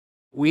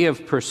We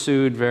have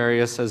pursued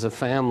various, as a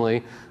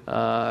family,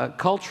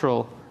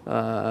 cultural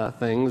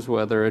things,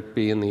 whether it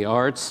be in the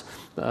arts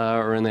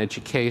or in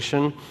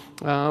education.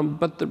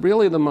 But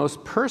really the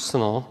most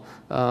personal,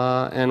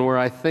 and where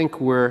I think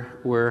we're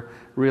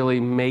really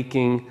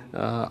making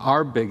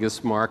our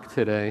biggest mark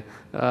today,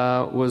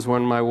 was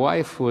when my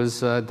wife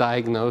was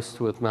diagnosed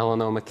with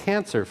melanoma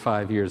cancer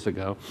 5 years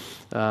ago.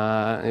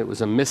 It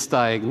was a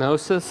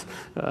misdiagnosis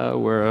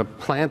where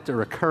a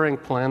recurring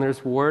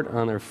plantar's wart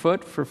on her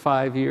foot for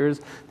 5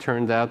 years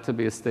turned out to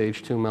be a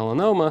stage 2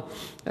 melanoma,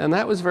 and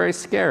that was very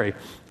scary.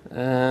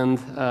 And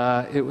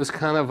it was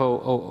kind of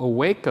a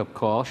wake-up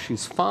call.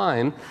 She's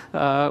fine,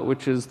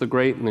 which is the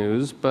great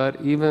news,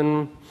 but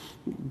even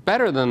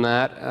better than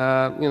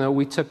that,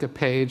 we took a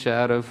page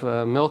out of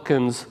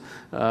Milken's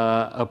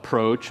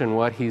approach and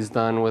what he's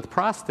done with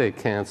prostate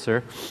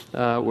cancer,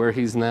 where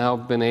he's now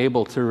been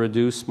able to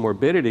reduce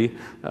morbidity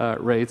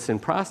rates in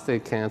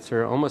prostate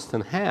cancer almost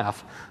in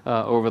half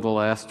over the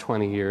last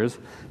 20 years,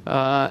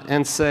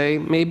 and say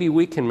maybe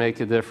we can make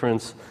a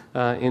difference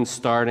in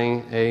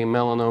starting a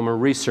melanoma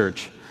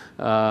research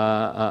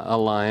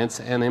alliance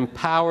and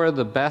empower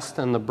the best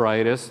and the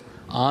brightest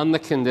on the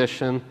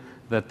condition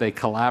that they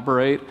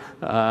collaborate,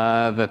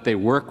 that they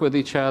work with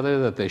each other,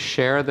 that they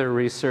share their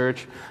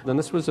research. And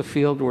this was a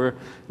field where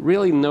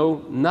really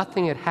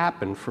nothing had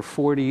happened for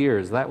 40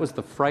 years. That was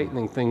the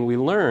frightening thing we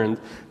learned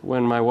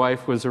when my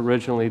wife was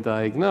originally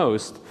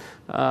diagnosed.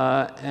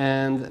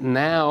 And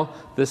now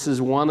this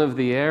is one of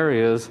the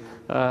areas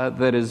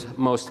that is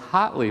most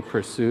hotly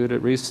pursued.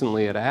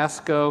 Recently at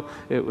ASCO,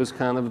 it was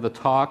kind of the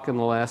talk in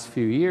the last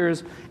few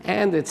years,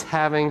 and it's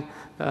having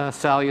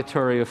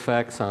salutary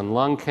effects on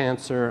lung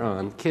cancer,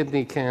 on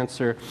kidney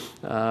cancer,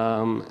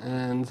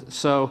 and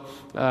so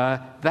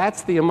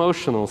that's the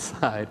emotional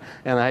side.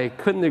 And I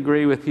couldn't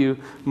agree with you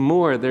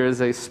more. There is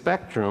a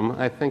spectrum.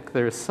 I think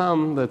there's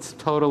some that's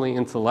totally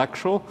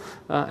intellectual,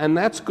 and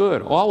that's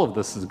good. All of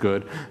this is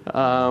good.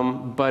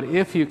 But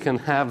if you can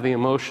have the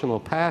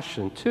emotional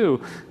passion too,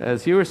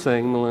 as you were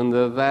saying,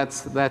 Melinda,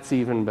 that's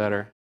even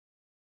better.